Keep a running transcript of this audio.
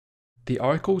The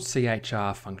Oracle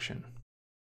CHR function.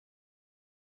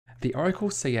 The Oracle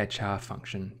CHR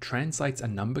function translates a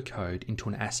number code into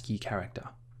an ASCII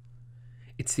character.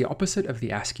 It's the opposite of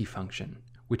the ASCII function,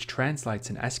 which translates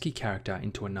an ASCII character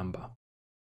into a number.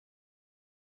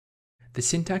 The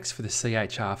syntax for the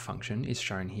CHR function is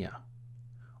shown here.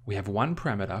 We have one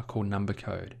parameter called number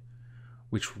code,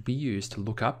 which will be used to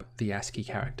look up the ASCII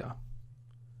character.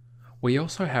 We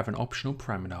also have an optional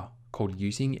parameter called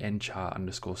using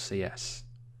nchar_cs.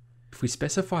 If we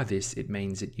specify this, it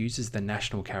means it uses the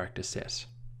national character set.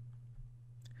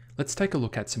 Let's take a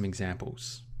look at some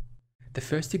examples. The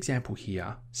first example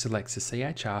here selects the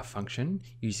CHR function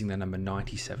using the number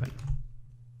 97.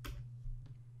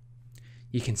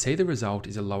 You can see the result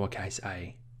is a lowercase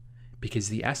a, because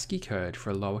the ASCII code for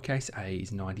a lowercase a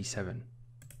is 97.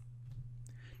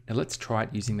 Now let's try it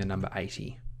using the number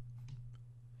 80.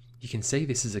 You can see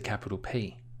this is a capital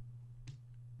P.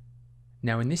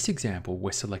 Now in this example,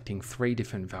 we're selecting three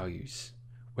different values.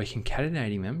 We're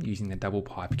concatenating them using the double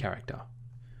pipe character.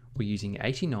 We're using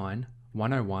 89,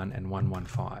 101 and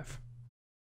 115.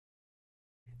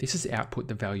 This has output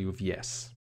the value of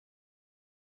yes.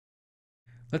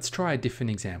 Let's try a different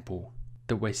example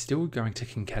that we're still going to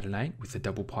concatenate with the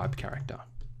double pipe character.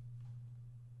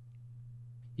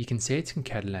 You can see it's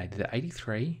concatenated the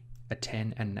 83, a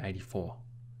 10 and an 84.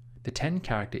 The 10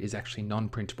 character is actually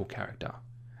non-printable character,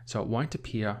 so it won't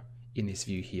appear in this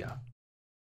view here.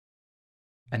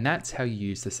 And that's how you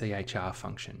use the CHR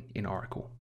function in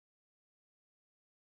Oracle.